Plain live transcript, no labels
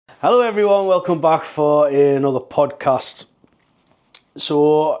Hello everyone, welcome back for another podcast.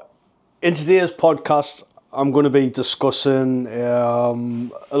 So in today's podcast I'm going to be discussing a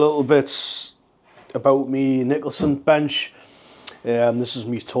little bit about me Nicholson bench. This is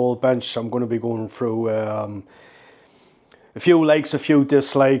my tall bench. I'm going to be going through a few likes, a few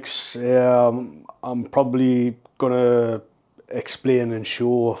dislikes. I'm probably going to explain and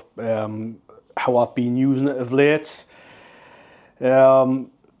show how I've been using it of late.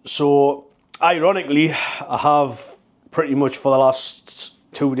 So ironically, I have pretty much for the last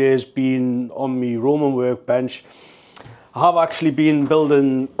 2 days been on my Roman workbench. I have actually been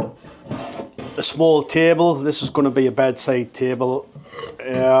building a small table. This is going to be a bedside table.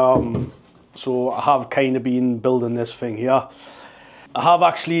 So I have kind of been building this thing here. I have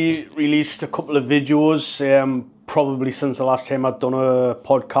actually released a couple of videos, probably since the last time I'd done a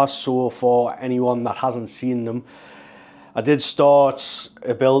podcast. So for anyone that hasn't seen them, I did start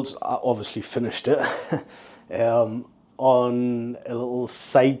a build, I obviously finished it, on a little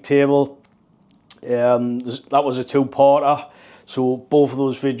side table. That was a two-parter, so both of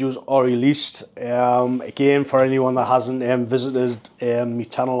those videos are released. Again, for anyone that hasn't visited my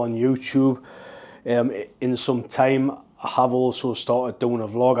channel on YouTube in some time, I have also started doing a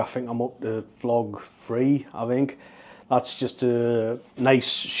vlog. I think I'm up to vlog 3, I think. That's just a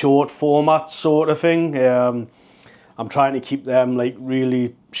nice short format sort of thing. I'm trying to keep them like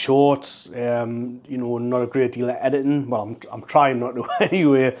really short, you know, not a great deal of editing. Well, I'm trying not to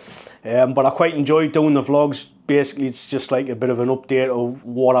anyway, but I quite enjoy doing the vlogs. Basically, it's just like a bit of an update of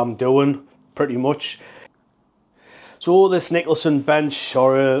what I'm doing, pretty much. So this Nicholson bench,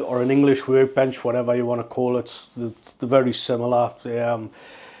 or an English workbench, whatever you want to call it, they're very similar.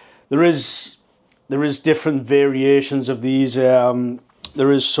 There is different variations of these. There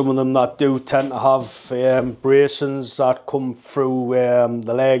is some of them that do tend to have bracings that come through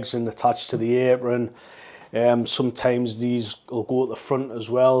the legs and attach to the apron. Sometimes these will go at the front as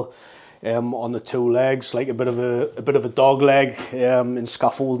well, on the two legs, like a bit of a dog leg in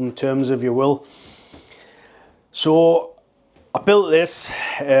scaffolding terms, if you will. So I built this.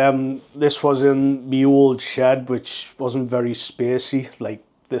 This was in my old shed, which wasn't very spacey like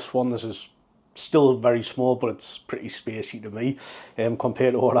this one. This is still very small, but it's pretty spacey to me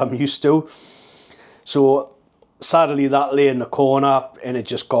compared to what I'm used to. So sadly that lay in the corner and it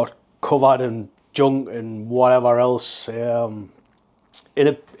just got covered in junk and whatever else, and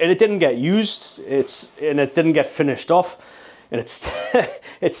it didn't get used. It didn't get finished off, and it's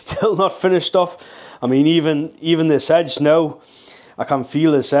it's still not finished off. I mean, even this edge now, I can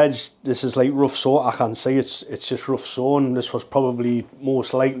feel this edge. This is like rough sawn. I can see it's just rough sawn. This was probably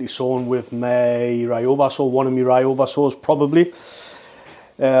most likely sawn with my Ryoba saw, one of my Ryoba saws probably.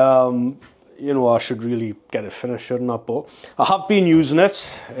 You know, I should really get it finished, shouldn't I? But I have been using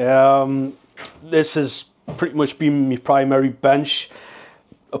it. This has pretty much been my primary bench,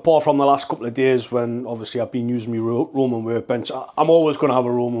 apart from the last couple of days when obviously I've been using my Roman workbench. I'm always going to have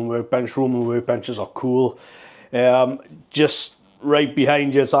a Roman workbench. Roman workbenches are cool. Just right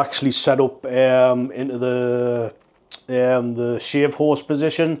behind you, it's actually set up into the shave horse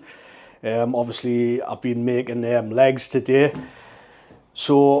position. Obviously, I've been making legs today.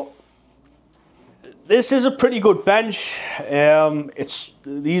 So this is a pretty good bench.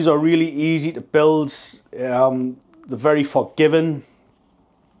 These are really easy to build. They're very forgiving.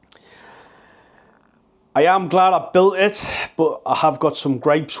 I am glad I built it, but I have got some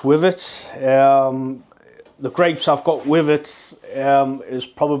gripes with it. The gripes I've got with it is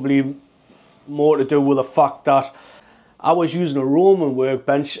probably more to do with the fact that I was using a Roman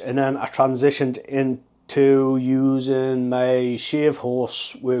workbench and then I transitioned into using my shave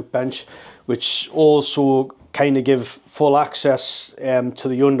horse workbench, which also kind of give full access to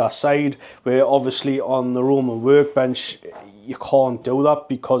the underside, where obviously on the Roman workbench you can't do that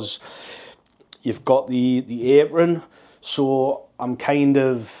because you've got the apron. So I'm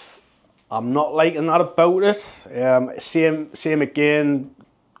not liking that about it. Same again,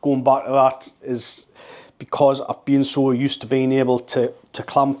 going back to that, is because I've been so used to being able to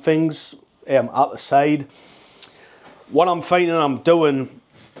clamp things at the side. What I'm finding I'm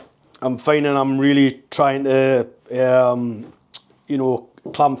really trying to you know,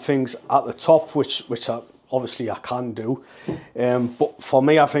 clamp things at the top, which obviously I can do. But for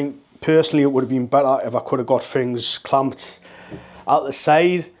me, I think personally it would have been better if I could have got things clamped at the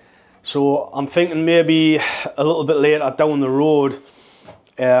side. So I'm thinking maybe a little bit later down the road,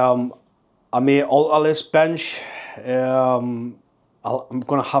 I may alter this bench. I'm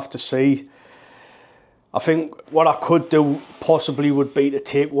going to have to see. I think what I could do possibly would be to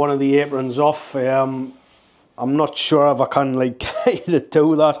take one of the aprons off I'm not sure if I can like kind of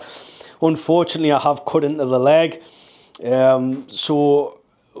do that. Unfortunately, I have cut into the leg. So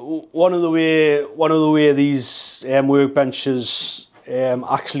one of the way these workbenches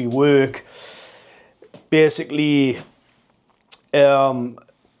actually work, basically, they're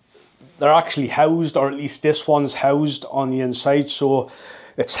actually housed, or at least this one's housed on the inside. So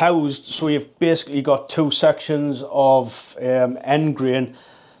it's housed, so you've basically got two sections of end grain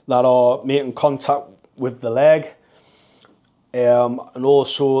that are making contact with the leg, and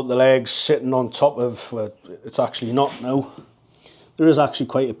also the leg's sitting on top of, well, it's actually not now. There is actually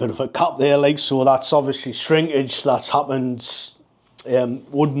quite a bit of a gap there, like, so that's obviously shrinkage that's happened,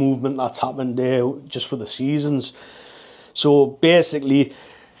 wood movement that's happened there just with the seasons. So basically,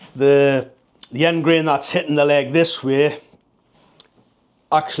 the end grain that's hitting the leg this way,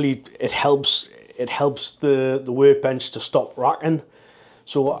 actually it helps the workbench to stop racking.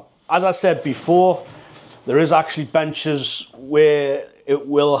 So as I said before, there is actually benches where it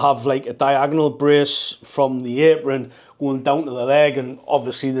will have like a diagonal brace from the apron going down to the leg, and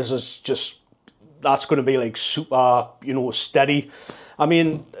obviously this is just, that's going to be like super, you know, steady. I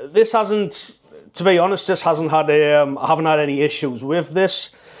mean, this hasn't, to be honest, this hasn't had I haven't had any issues with this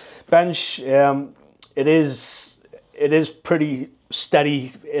bench. It is pretty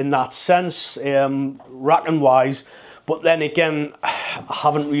steady in that sense, racking wise, but then again, I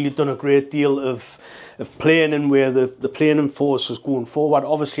haven't really done a great deal of planing where the planing force is going forward.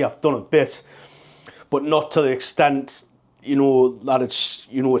 Obviously I've done a bit, but not to the extent, you know, that it's,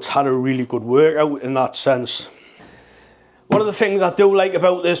 you know, it's had a really good workout in that sense. One of the things I do like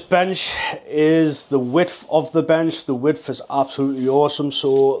about this bench is the width of the bench. The width is absolutely awesome.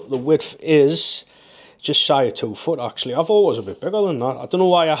 So the width is just shy of 2 foot actually. I thought it was a bit bigger than that. I don't know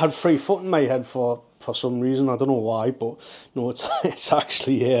why I had 3 foot in my head for some reason. I don't know why, but no, it's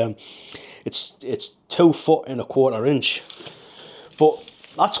actually it's 2 foot and 1/4 inch. But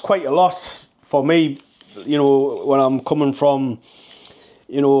that's quite a lot for me, you know, when I'm coming from,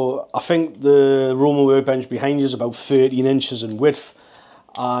 you know, I think the Roman workbench behind you is about 13 inches in width,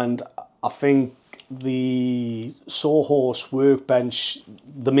 and I think the Sawhorse workbench,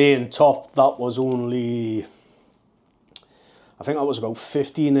 the main top, that was only, I think that was about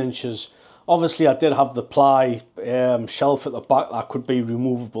 15 inches. Obviously I did have the ply shelf at the back that could be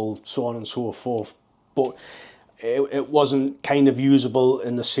removable, so on and so forth, but it wasn't kind of usable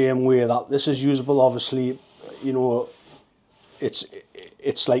in the same way that this is usable. Obviously, you know,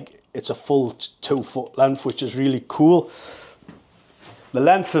 it's like, it's a full 2 foot length, which is really cool. The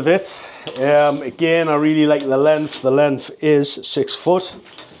length of it, again, I really like the length. The length is 6 foot.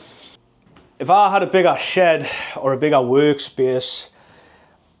 If I had a bigger shed or a bigger workspace,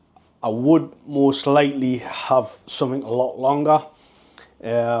 I would most likely have something a lot longer.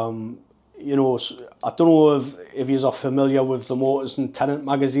 You know, I don't know if you are familiar with the Mortars and Tenant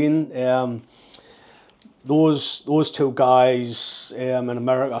magazine. Those two guys in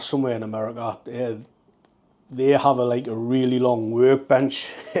America, somewhere in America, they have like a really long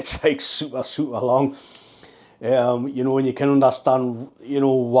workbench. It's like super long. You know, and you can understand, you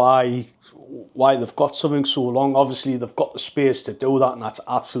know, why they've got something so long. Obviously they've got the space to do that, and that's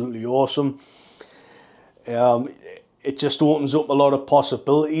absolutely awesome. It just opens up a lot of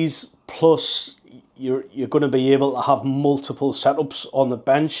possibilities. Plus you're going to be able to have multiple setups on the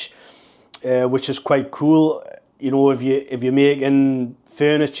bench, which is quite cool. You know, if you're making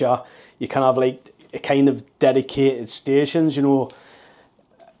furniture, you can have like a kind of dedicated stations. You know,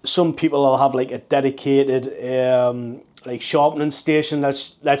 some people will have like a dedicated like sharpening station.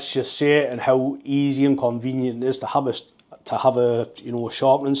 Let's just say it, and how easy and convenient it is to have a you know, a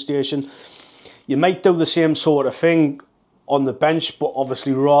sharpening station. You might do the same sort of thing on the bench, but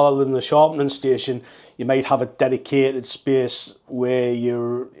obviously rather than the sharpening station, you might have a dedicated space where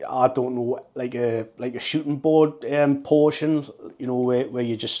you're, I don't know, like a shooting board portion, you know, where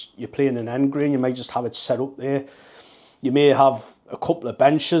you're playing an end grain. You might just have it set up there. You may have a couple of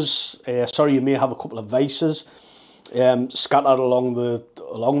benches, you may have a couple of vices scattered along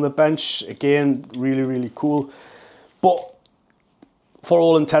the bench. Again, really cool. But for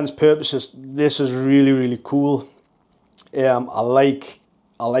all intents and purposes, this is really cool. I like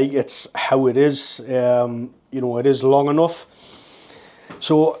it's how it is. You know, it is long enough.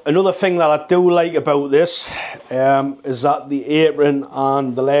 So another thing that I do like about this is that the apron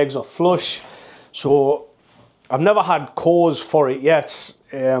and the legs are flush. So I've never had cores for it yet,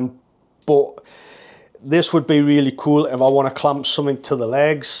 but this would be really cool if I want to clamp something to the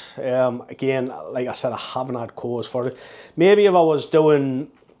legs. Again, like I said, I haven't had cores for it. Maybe if I was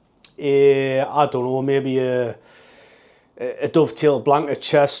doing I don't know, maybe a a dovetail blanket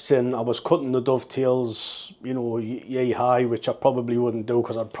chest, and I was cutting the dovetails, you know, yay high, which I probably wouldn't do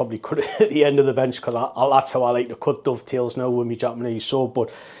because I'd probably cut it at the end of the bench, because that's how I like to cut dovetails now with my Japanese saw. But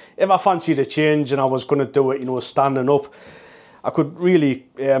if I fancied a change and I was going to do it, you know, standing up, I could really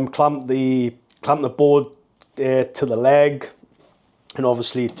clamp the board to the leg, and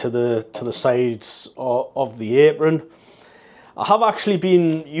obviously to the sides of the apron. I have actually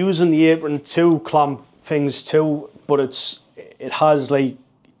been using the apron to clamp things too, but it's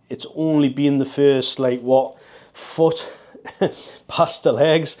only been the first, like, what, foot past the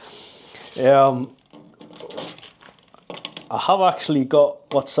legs. I have actually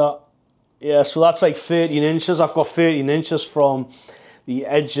got, what's that? Yeah, so that's like 13 inches. I've got 13 inches from the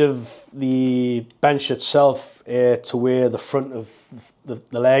edge of the bench itself to where the front of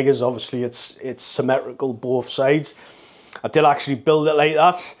the leg is. Obviously it's symmetrical both sides. I did actually build it like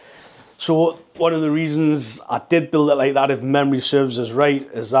that. So one of the reasons I did build it like that, if memory serves us right,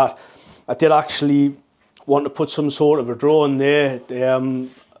 is that I did actually want to put some sort of a drawer in there.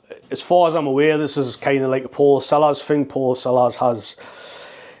 As far as I'm aware, this is kind of like a Paul Sellers thing. Paul Sellers has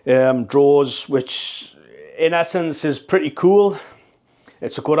drawers, which in essence is pretty cool.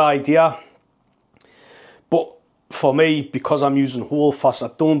 It's a good idea. But for me, because I'm using holdfasts, I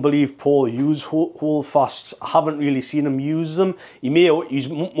don't believe Paul used holdfasts. I haven't really seen him use them. He's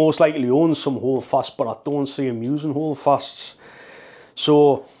most likely owns some holdfasts, but I don't see him using holdfasts.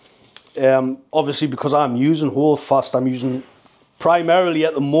 So obviously, because I'm using holdfast, I'm using primarily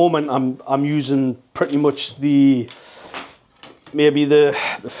at the moment. I'm using pretty much maybe the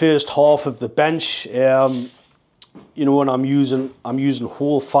first half of the bench. You know, and I'm using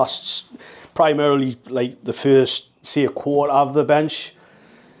holdfasts primarily, like the first, say, a quarter of the bench.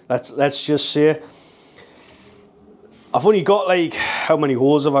 Let's just say. I've only got, like, how many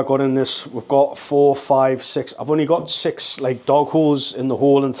holes have I got in this? We've got 4, 5, 6. I've only got 6, like, dog holes in the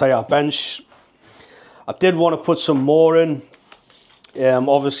whole entire bench. I did want to put some more in.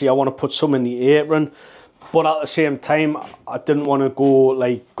 Obviously, I want to put some in the apron, but at the same time, I didn't want to go,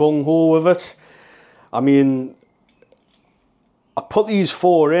 like, gung-ho with it. I mean, I put these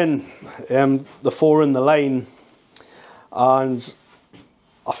 4 in, the 4 in the line, and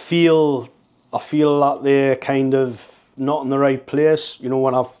I feel that they're kind of not in the right place. You know,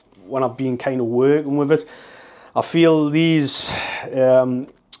 when I've been kind of working with it, I feel these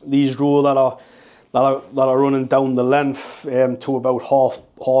rows that are running down the length to about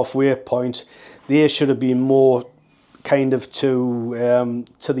halfway point, they should have been more kind of to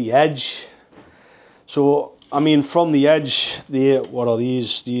the edge. So I mean, from the edge, what are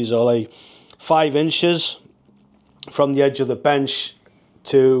these? These are like 5 inches from the edge of the bench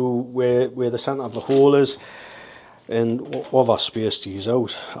to where the centre of the hole is. And what have I spaced these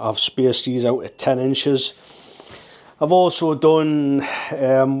out? I've spaced these out at 10 inches. I've also done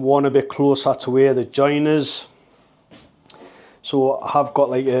one a bit closer to where the join is. So I have got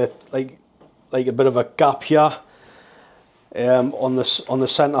like a bit of a gap here. On the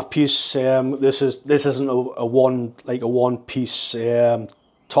centre piece. This isn't a one piece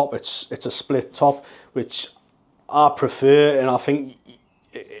top. It's a split top, which I prefer, and I think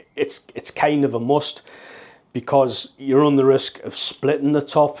it's kind of a must, because you run the risk of splitting the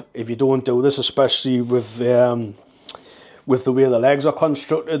top if you don't do this, especially with the way the legs are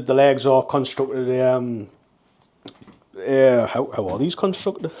constructed. The legs are constructed. How are these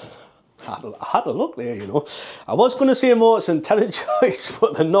constructed? I had a look there, you know. I was going to say Mortison tenon joints,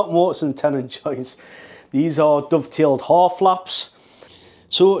 but they're not Mortison tenon joints. These are dovetailed half flaps.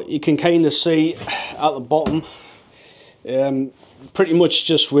 So you can kind of see at the bottom, pretty much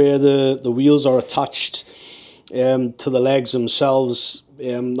just where the wheels are attached to the legs themselves.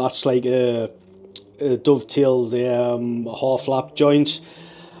 That's like a dovetailed half flap joint,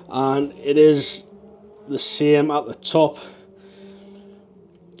 and it is the same at the top.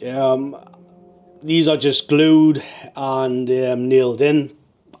 These are just glued and nailed in.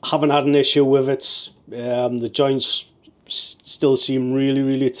 Haven't had an issue with it. The joints still seem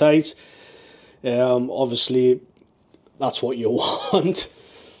really tight. Obviously that's what you want.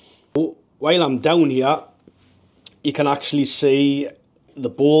 While I'm down here, you can actually see the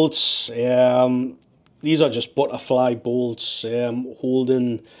bolts. These are just butterfly bolts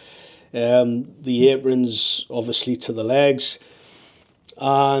holding the aprons obviously to the legs.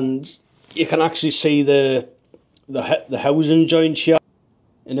 And you can actually see the housing joint here.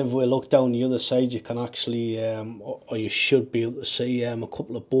 And if we look down the other side, you can actually, or you should be able to see a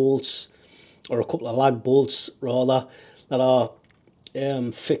couple of bolts, or a couple of lag bolts rather, that are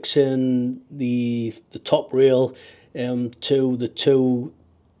fixing the top rail to the 2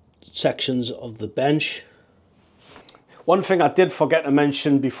 sections of the bench. One thing I did forget to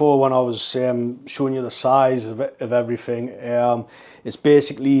mention before when I was showing you the size of everything is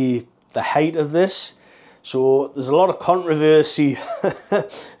basically the height of this. So there's a lot of controversy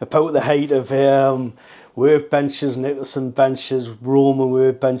about the height of workbenches, Nicholson benches, Roman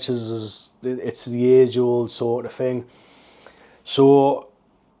workbenches. It's the age-old sort of thing. So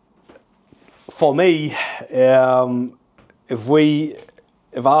for me,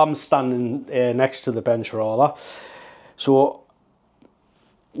 if I'm standing next to the bench rather, so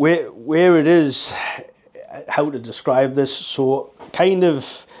where it is, how to describe this, so kind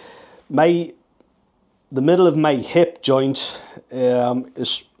of the middle of my hip joint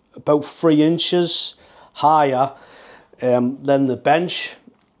is about 3 inches higher than the bench,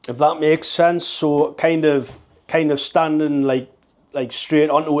 if that makes sense. So kind of standing like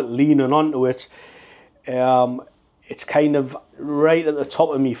straight onto it, leaning onto it. It's kind of right at the top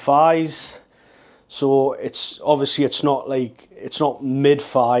of my thighs. So it's obviously it's not mid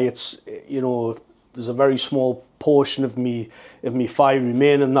thigh. It's, you know, there's a very small portion of me thigh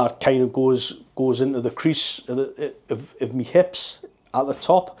remaining that kind of goes into the crease of my hips at the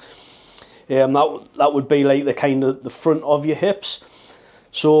top. That would be like the front of your hips.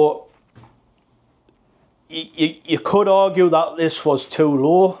 So you could argue that this was too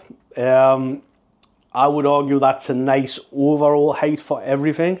low. I would argue that's a nice overall height for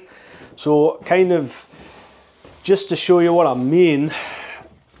everything. So kind of just to show you what I mean,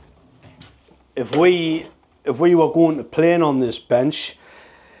 if we were going to plane on this bench,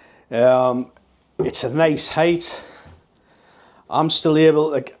 it's a nice height. I'm still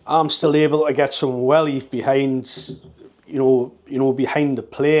able to get some welly behind, you know, behind the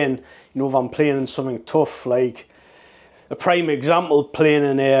plane. You know, if I'm planing something tough, like a prime example,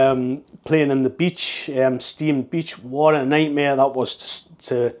 planing the beach, steamed beach. What a nightmare that was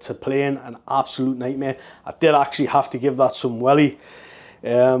to plane, an absolute nightmare. I did actually have to give that some welly,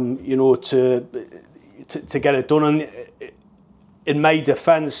 you know, to get it done. And in my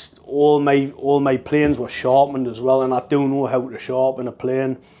defence, all my planes were sharpened as well, and I do know how to sharpen a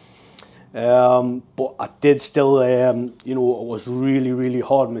plane. But I did still, you know, it was really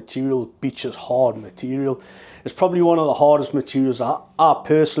hard material. Beach is hard material. It's probably one of the hardest materials I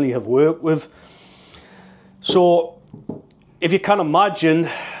personally have worked with. So if you can imagine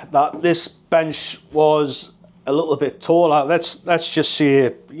that this bench was a little bit taller, let's just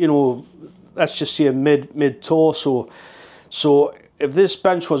say, you know, let's just say mid torso. So if this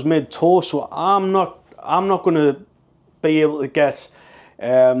bench was mid torso, I'm not going to be able to get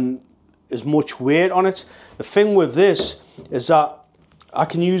as much weight on it. The thing with this is that I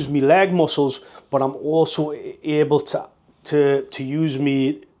can use my leg muscles, but I'm also able to use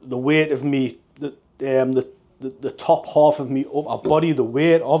the weight of the top half of me upper body, the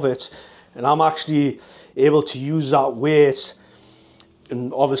weight of it, and I'm actually able to use that weight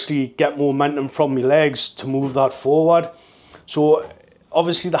and obviously get momentum from my legs to move that forward. So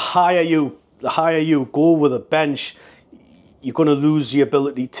obviously the higher you go with a bench, you're going to lose the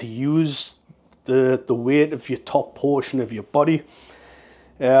ability to use the weight of your top portion of your body.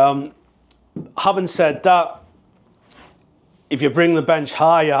 Having said that, if you bring the bench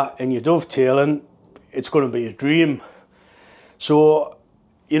higher and you're dovetailing, it's going to be a dream. So,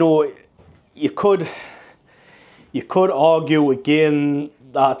 you know, you could argue again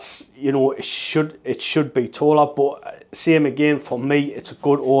that, you know, it should be taller, but same again, for me, it's a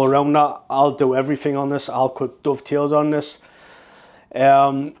good all-rounder. I'll do everything on this. I'll cut dovetails on this.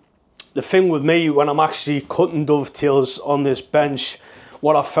 The thing with me, when I'm actually cutting dovetails on this bench,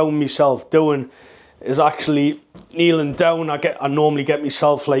 what I found myself doing is actually kneeling down. I normally get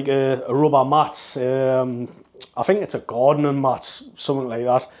myself like a rubber mat. I think it's a gardening mat, something like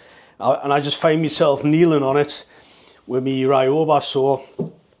that. And I just find myself kneeling on it with me ryoba saw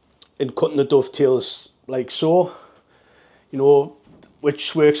and cutting the dovetails like so, you know,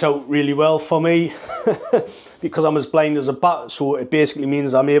 which works out really well for me because I'm as blind as a bat. So it basically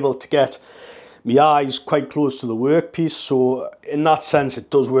means I'm able to get my eyes quite close to the workpiece. So in that sense,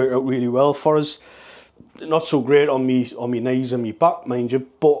 it does work out really well for us. Not so great on me knees and me back, mind you,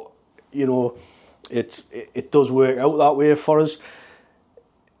 but you know, it does work out that way for us.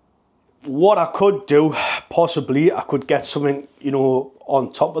 What I could do, possibly, I could get something, you know,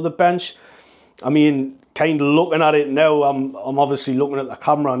 on top of the bench. I mean, kind of looking at it now, I'm obviously looking at the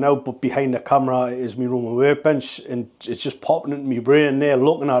camera now, but behind the camera is my Roman workbench, and it's just popping into my brain there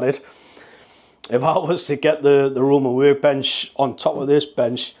looking at it. If I was to get the Roman workbench on top of this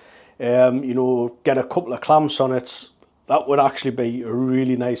bench, you know, get a couple of clamps on it, that would actually be a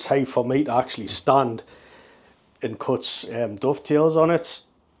really nice height for me to actually stand and cut dovetails on it.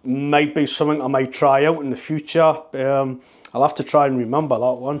 might be something I might try out in the future. I'll have to try and remember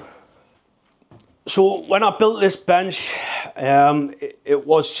that one. So when I built this bench, it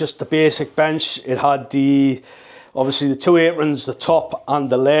was just a basic bench. It had obviously the two aprons, the top and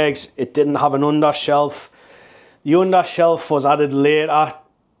the legs. It didn't have an undershelf. The undershelf was added later.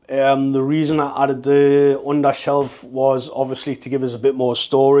 The reason I added the undershelf was obviously to give us a bit more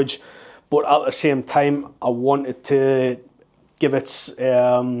storage, but at the same time I wanted to give it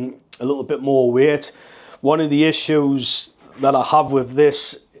a little bit more weight. One of the issues that I have with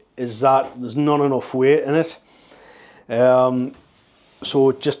this is that there's not enough weight in it.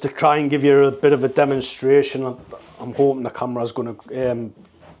 So just to try and give you a bit of a demonstration, I'm hoping the camera's going to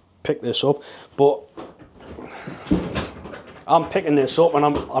pick this up, but I'm picking this up and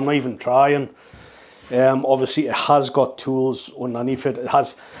I'm not even trying. Obviously it has got tools underneath it. It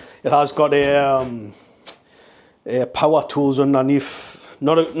has got power tools underneath.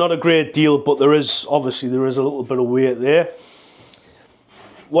 Not a great deal, but there is a little bit of weight there.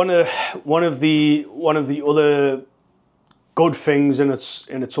 One of the other good things, and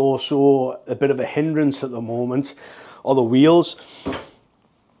it's also a bit of a hindrance at the moment, are the wheels.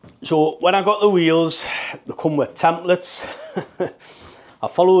 So when I got the wheels, they come with templates. I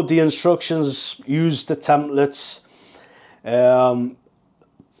followed the instructions, used the templates.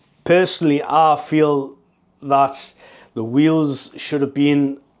 Personally, I feel that the wheels should have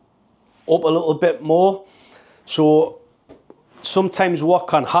been up a little bit more. So sometimes what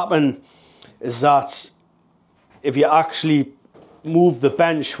can happen is that if you actually move the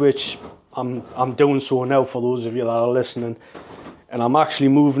bench, which I'm doing so now for those of you that are listening, and I'm actually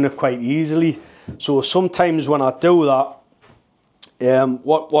moving it quite easily. So sometimes when I do that,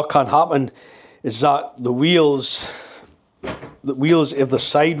 what can happen is that the wheels, if they're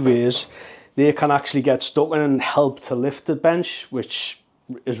sideways, they can actually get stuck in and help to lift the bench, which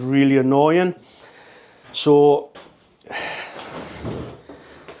is really annoying. So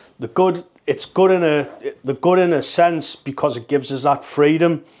it's good in a sense because it gives us that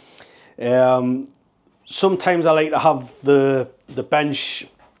freedom. Sometimes I like to have the bench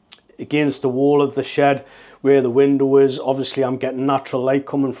against the wall of the shed where the window is. Obviously I'm getting natural light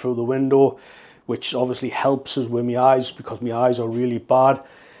coming through the window, which obviously helps us with my eyes because my eyes are really bad.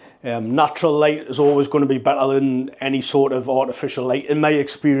 Natural light is always going to be better than any sort of artificial light, in my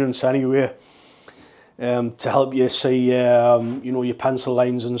experience anyway, to help you see your pencil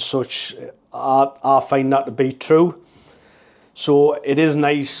lines and such. I find that to be true. So it is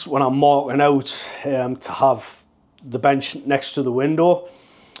nice when I'm marking out to have the bench next to the window.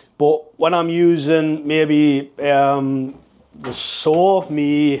 But when I'm using maybe the saw,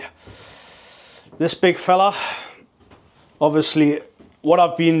 this big fella, obviously what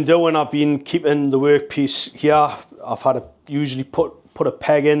I've been doing, I've been keeping the workpiece here. I've had to usually put a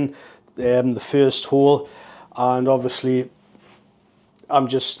peg in the first hole, and obviously I'm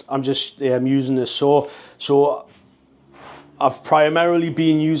just using this saw. So I've primarily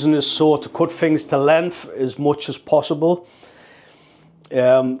been using this saw to cut things to length as much as possible.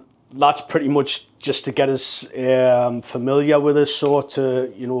 That's pretty much just to get us familiar with this saw,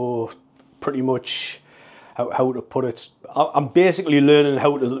 to pretty much how to put it. I'm basically learning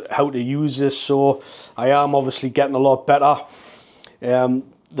how to use this saw. I am obviously getting a lot better.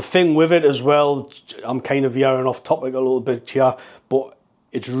 The thing with it as well, I'm kind of veering off topic a little bit here, but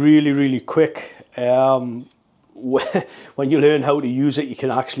it's really quick. When you learn how to use it, you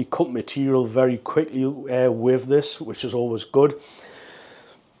can actually cut material very quickly with this, which is always good.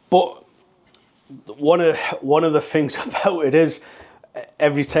 But one of the things about it is,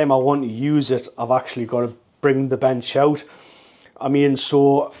 every time I want to use it, I've actually got to bring the bench out. I mean,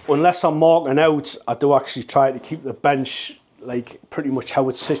 so unless I'm marking out, I do actually try to keep the bench like pretty much how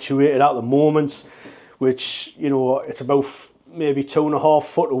it's situated at the moment, which, it's about maybe 2.5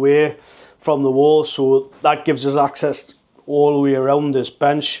 foot away from the wall, so that gives us access all the way around this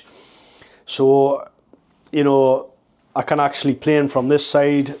bench. So I can actually plane from this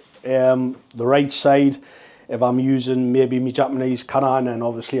side, the right side, if I'm using maybe my Japanese cannon, and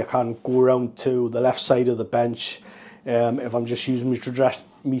obviously I can go around to the left side of the bench if I'm just using my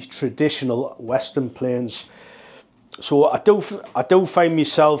traditional Western planes. So I do find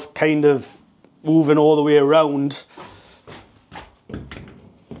myself kind of moving all the way around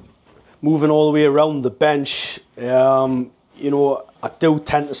the bench. I do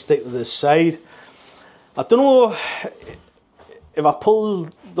tend to stick to this side. I don't know if I pull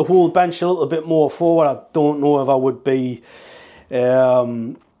the whole bench a little bit more forward, I don't know if I would be,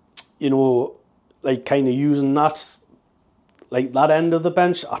 like kind of using that like that end of the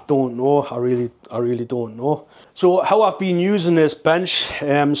bench, I don't know. I really don't know. So how I've been using this bench,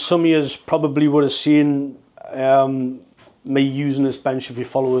 some of you probably would have seen me using this bench if you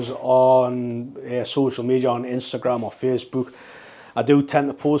follow us on social media, on Instagram or Facebook. I do tend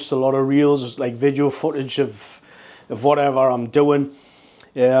to post a lot of reels, like video footage of whatever I'm doing,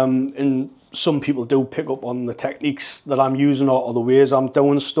 and some people do pick up on the techniques that I'm using or the ways I'm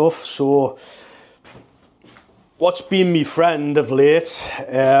doing stuff. So what's been my friend of late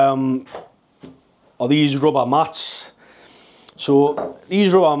are these rubber mats. So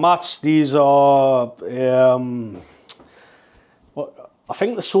these rubber mats, these are I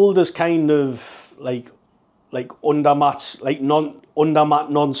think they're sold as kind of like under mats, like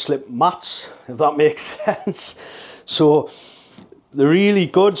non-slip mats, if that makes sense. So they're really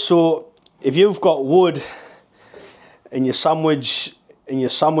good. So if you've got wood and you sandwich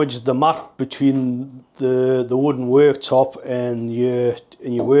the mat between the wooden worktop and your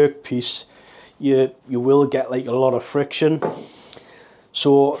workpiece, you will get like a lot of friction.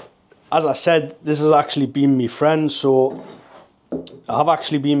 So as I said, this has actually been my friend. So I've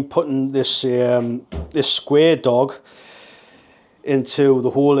actually been putting this this square dog into the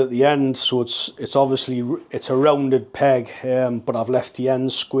hole at the end. So it's obviously a rounded peg, but I've left the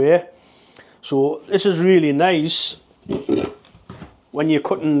ends square. So this is really nice when you're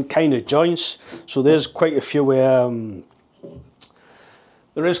cutting kind of joints. So there's quite a few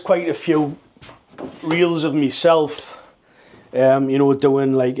reels of myself, you know,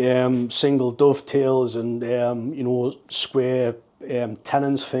 doing like single dovetails and you know, square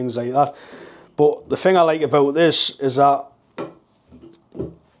tenons, things like that. But the thing I like about this is that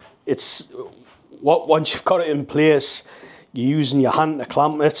once you've got it in place, you're using your hand to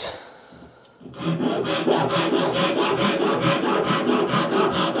clamp it.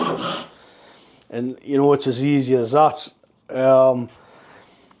 And you know, it's as easy as that.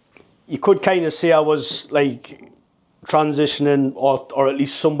 You could kind of say I was like transitioning, or at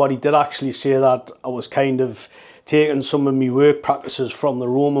least somebody did actually say that I was kind of taking some of my work practices from the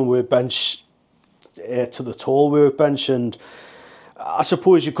Roman workbench to the tall workbench, and I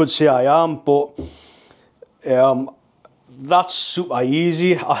suppose you could say I am, but that's super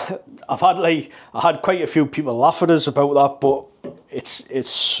easy. I had quite a few people laugh at us about that, but it's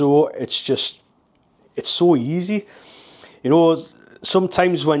so easy. You know,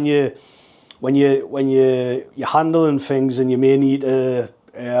 sometimes when you're handling things and you may need to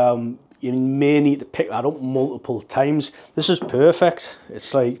pick that up multiple times, this is perfect.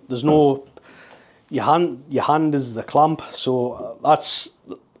 It's like there's no, your hand is the clamp. So that's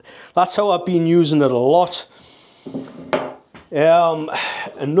how I've been using it a lot.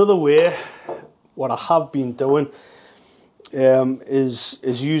 Another way, what I have been doing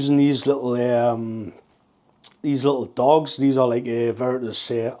is using these little dogs. These are like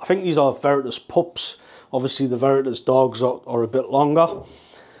Veritas. I think these are Veritas pups. Obviously, the Veritas dogs are a bit longer.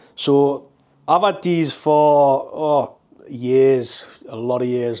 So I've had these for years, a lot of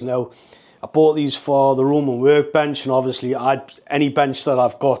years now. I bought these for the Roman workbench, and obviously any bench that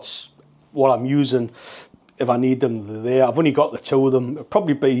I've got, what I'm using, if I need them, they're there. I've only got the two of them. It'd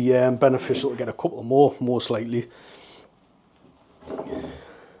probably be beneficial to get a couple more, most likely.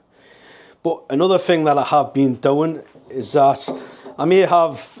 But another thing that I have been doing is that I may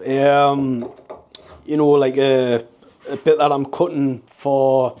have, you know, like a bit that I'm cutting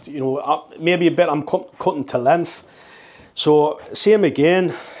for, you know, maybe a bit I'm cutting to length. So same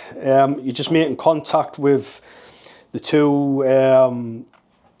again, you're just making contact with the two,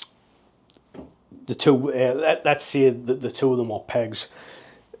 let's say the two of them are pegs.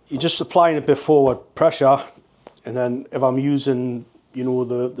 You're just applying a bit forward pressure, and then if I'm using, you know,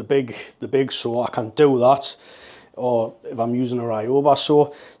 the big saw, I can do that. Or if I'm using a Ryoba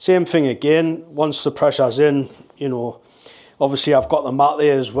saw, same thing again. Once the pressure's in, you know, obviously I've got the mat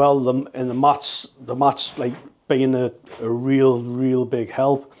there as well, and the mats like being a real big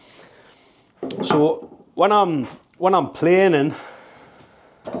help. So when I'm planing,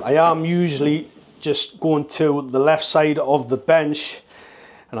 I am usually just going to the left side of the bench,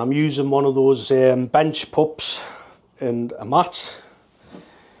 and I'm using one of those bench pups and a mat,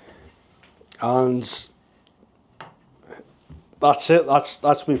 and that's it.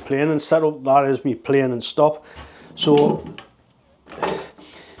 That's me planing setup. That is me planing stop. So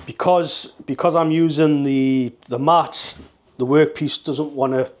because I'm using the mats, the workpiece doesn't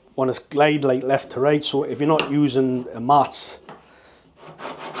want to glide like left to right. So if you're not using a mat,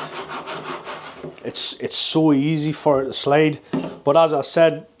 it's so easy for it to slide. But as I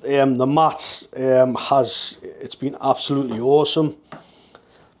said, the mats it's been absolutely awesome.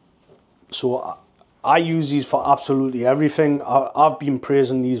 So I use these for absolutely everything. I've been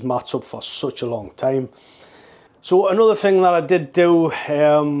praising these mats up for such a long time. So another thing that I did do,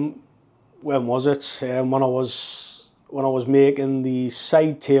 when was it? When I was making the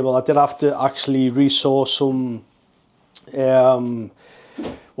side table, I did have to actually resource some.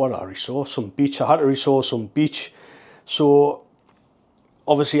 What did I resource? Some beech. I had to resource some beech. So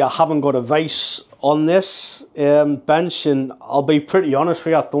obviously I haven't got a vise on this bench, and I'll be pretty honest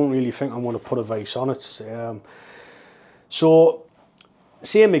with you, I don't really think I'm going to put a vise on it. So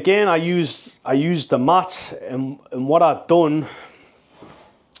same again, I used the mat, and what I've done,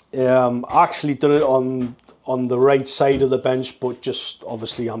 I actually done it on the right side of the bench, but just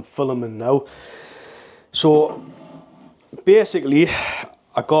obviously I'm filming now. So basically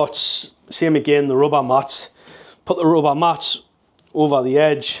I got, same again, the rubber mat, put the rubber mat over the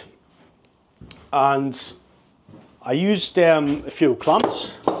edge, and I used a few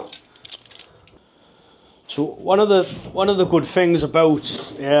clamps. So one of the good things about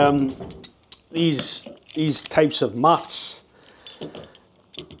these types of mats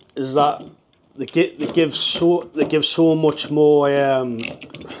is that they give so much more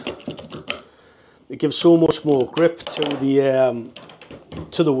grip to the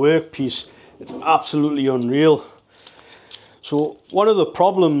workpiece. It's absolutely unreal. So one of the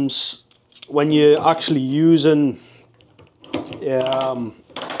problems when you're actually using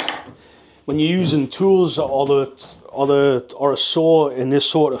tools or a saw in this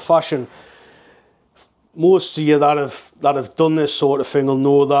sort of fashion, most of you that have done this sort of thing will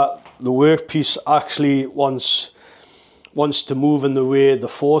know that the workpiece actually wants to move in the way the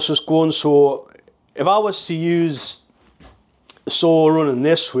force is going. So if I was to use a saw running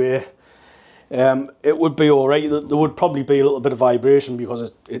this way, it would be all right. There would probably be a little bit of vibration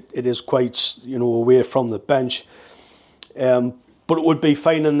because it is quite, you know, away from the bench. But it would be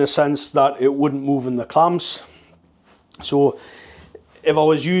fine in the sense that it wouldn't move in the clamps. So if I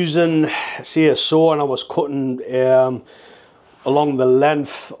was using, say, a saw and I was cutting along the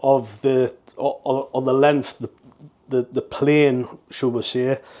length of the plane, should we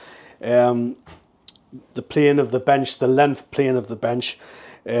say, the plane of the bench, the length plane of the bench.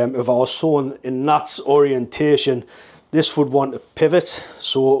 If I was sawing in that orientation, this would want to pivot.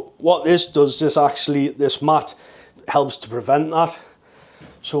 So what this does, this mat helps to prevent that.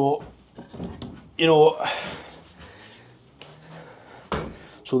 So, you know,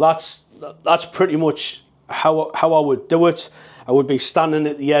 so that's pretty much how I would do it. I would be standing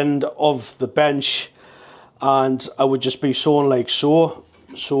at the end of the bench, and I would just be sawing like so.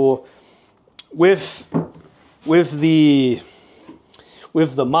 So with the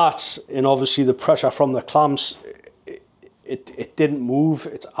mats and obviously the pressure from the clamps, it didn't move.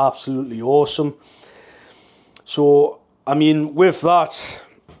 It's absolutely awesome. So I mean, with that,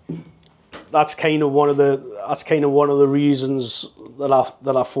 that's kind of one of the reasons that I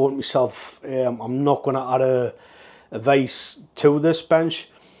thought to myself, I'm not going to add a vise to this bench.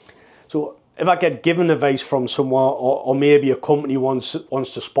 So if I get given a vise from someone, or maybe a company wants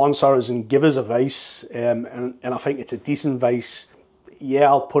to sponsor us and give us a vise, and I think it's a decent vise, yeah,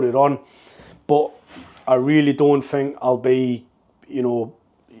 I'll put it on. But I really don't think I'll be, you know,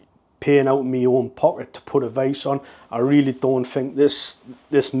 paying out of my own pocket to put a vise on. I really don't think this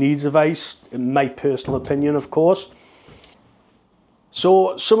needs a vise, in my personal opinion, of course.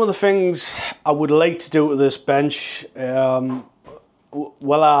 So some of the things I would like to do to this bench,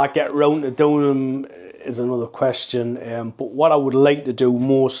 will I get round to doing them is another question. But what I would like to do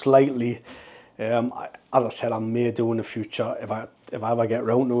most likely, as I said, I may do in the future if I ever get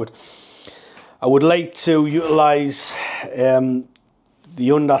round to it. I would like to utilise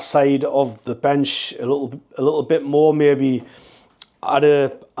the underside of the bench a little bit more, maybe add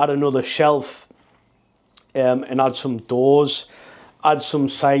another shelf, and add some doors, add some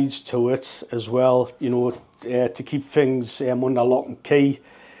sides to it as well, you know, to keep things under lock and key.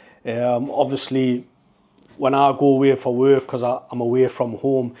 Obviously when I go away for work, because I'm away from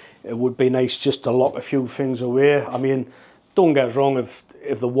home, it would be nice just to lock a few things away. I mean, don't get us wrong, if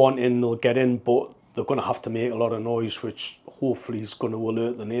they want in, they'll get in, but they're going to have to make a lot of noise, which hopefully is going to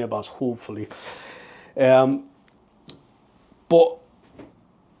alert the neighbours, hopefully. But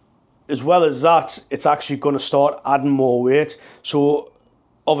as well as that, it's actually going to start adding more weight. So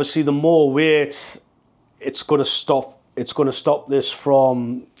obviously the more weight, it's going to stop this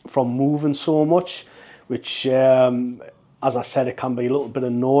from moving so much, which, as I said, it can be a little bit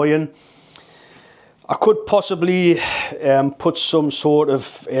annoying. I could possibly put some sort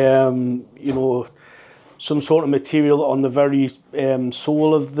of, you know, some sort of material on the very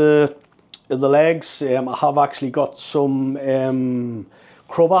sole of the legs. I have actually got some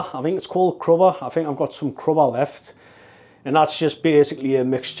crubber. I think it's called crubber. I think I've got some crubber left, and that's just basically a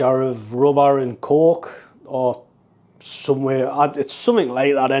mixture of rubber and cork, or somewhere. It's something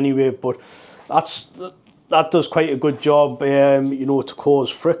like that anyway. But that does quite a good job, you know, to cause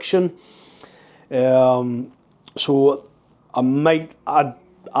friction. So I might add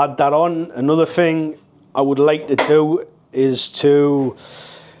that on. Another thing I would like to do is to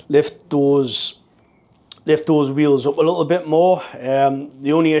lift those wheels up a little bit more.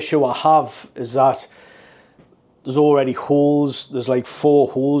 The only issue I have is that there's already holes. There's like 4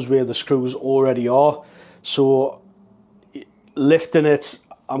 holes where the screws already are. So lifting it,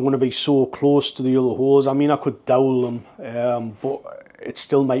 I'm going to be so close to the other holes. I mean, I could dowel them, but it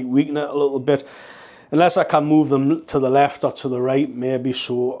still might weaken it a little bit. Unless I can move them to the left or to the right, maybe.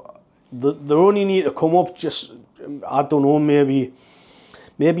 So they only need to come up just, I don't know, maybe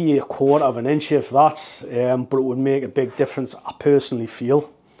a quarter of an inch, if that. But it would make a big difference, I personally feel.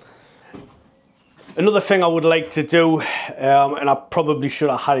 Another thing I would like to do, and I probably should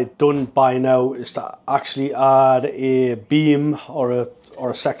have had it done by now, is to actually add a beam or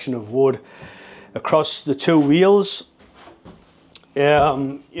a section of wood across the 2 wheels.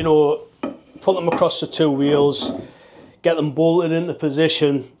 You know, put them across the 2 wheels, get them bolted into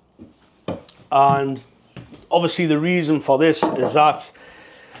position, and obviously the reason for this is that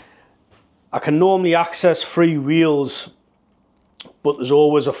I can normally access 3 wheels, but there's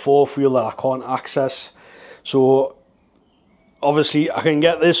always a 4th wheel that I can't access. So obviously I can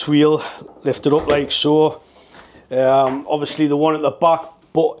get this wheel lifted up like so. Obviously the one at the back,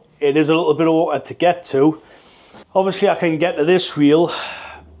 but it is a little bit awkward to get to. Obviously I can get to this wheel,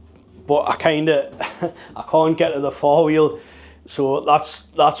 but I can't get to the 4 wheel. So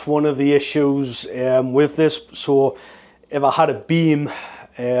that's one of the issues with this. So if I had a beam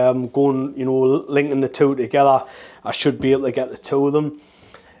going, you know, linking the 2 together, I should be able to get the 2 of them.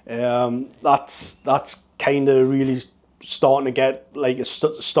 That's kind of really starting to get, like, it's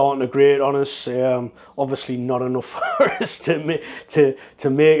starting to grate on us. Obviously not enough for us to make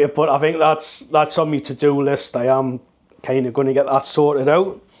it, but I think that's on my to-do list. I am kind of going to get that sorted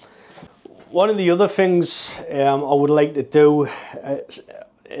out. One of the other things I would like to do,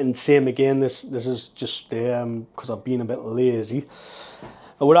 and same again, this is just because I've been a bit lazy,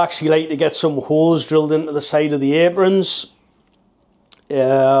 I would actually like to get some holes drilled into the side of the aprons.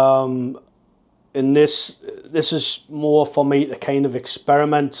 And this is more for me to kind of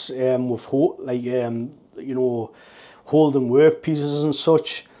experiment with you know, holding work pieces and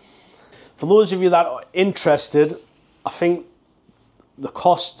such. For those of you that are interested, I think the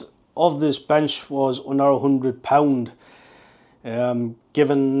cost of this bench was under £100.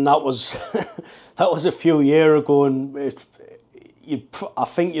 Given that was that was a few years ago, and I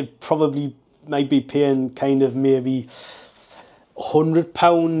think you'd probably might be paying kind of maybe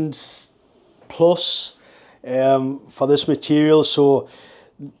 £100 plus for this material. So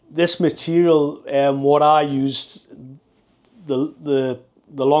this material, what I used, the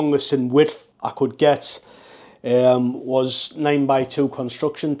longest in width I could get was 9x2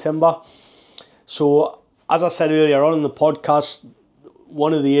 construction timber. So as I said earlier on in the podcast,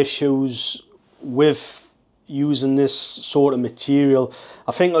 one of the issues with using this sort of material,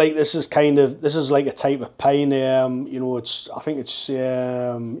 I think, like, this is like a type of pine, you know, I think it's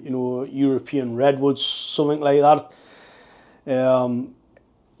you know, European redwoods, something like that.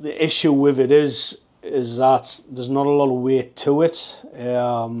 The issue with it is that there's not a lot of weight to it.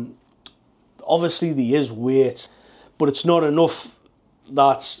 Obviously there is weight, but it's not enough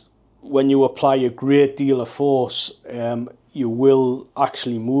that when you apply a great deal of force, you will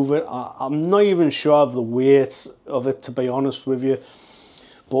actually move it. I'm not even sure of the weight of it, to be honest with you.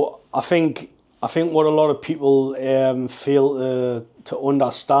 But I think what a lot of people fail to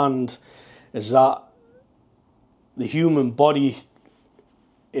understand is that the human body,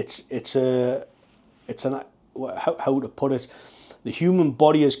 how to put it, the human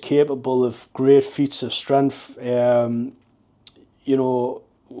body is capable of great feats of strength. You know,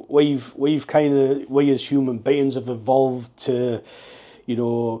 we as human beings have evolved to, you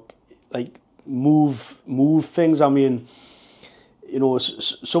know, like move things. I mean, you know,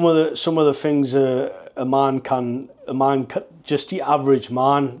 some of the things a man can, just the average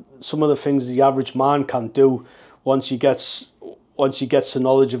man, some of the things the average man can do once he gets the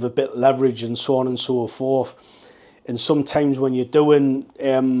knowledge of a bit of leverage and so on and so forth. And sometimes when you're doing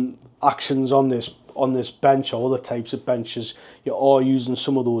actions on this bench or other types of benches, you are using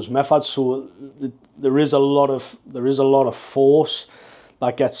some of those methods. So there is a lot of force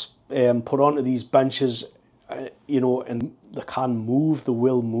that gets put onto these benches, you know, and they can move, they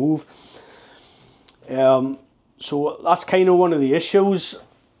will move. So that's kind of one of the issues.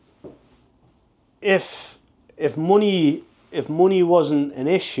 If money wasn't an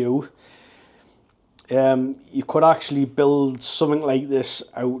issue, you could actually build something like this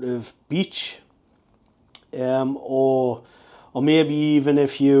out of beech, or maybe even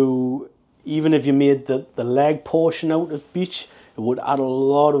if you made the leg portion out of beech, it would add a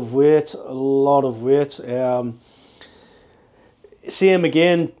lot of weight. Same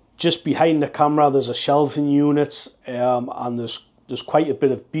again, just behind the camera there's a shelving unit, and there's quite a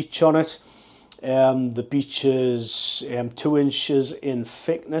bit of beech on it. The beech is 2 inches in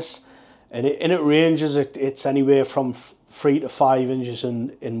thickness, and it ranges, it's anywhere from 3 to 5 inches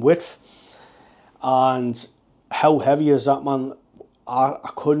in width. And how heavy is that, man? I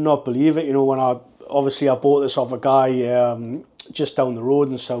could not believe it. You know, when I bought this off a guy just down the road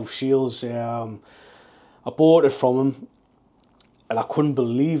in South Shields. I bought it from him, and I couldn't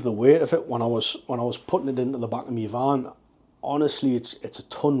believe the weight of it when I was putting it into the back of my van. Honestly, it's a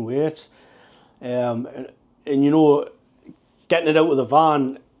ton weight. And you know, getting it out of the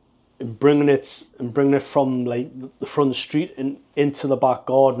van and bringing it from like the front street and into the back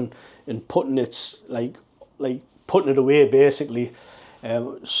garden and putting it like putting it away basically,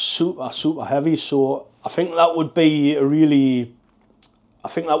 super heavy. So I think that would be a really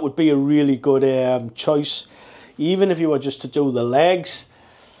good choice, even if you were just to do the legs.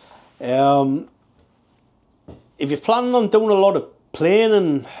 If you're planning on doing a lot of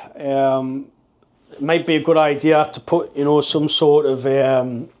planing, it might be a good idea to put, you know, some sort of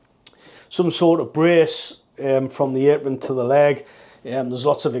brace from the apron to the leg. There's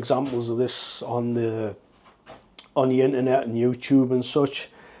lots of examples of this on the internet and YouTube and such.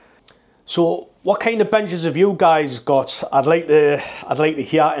 So what kind of benches have you guys got? I'd like to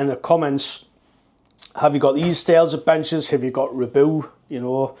hear in the comments. Have you got these styles of benches? Have you got Rebu? You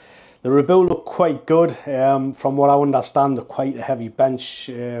know, the Rebu look quite good. From what I understand, they're quite a heavy bench,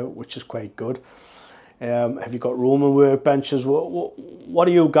 which is quite good. Have you got Roman workbenches? What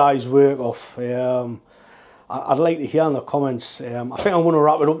do you guys work off? I'd like to hear in the comments. I think I'm going to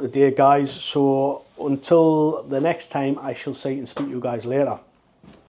wrap it up today, guys. So until the next time, I shall say and speak to you guys later.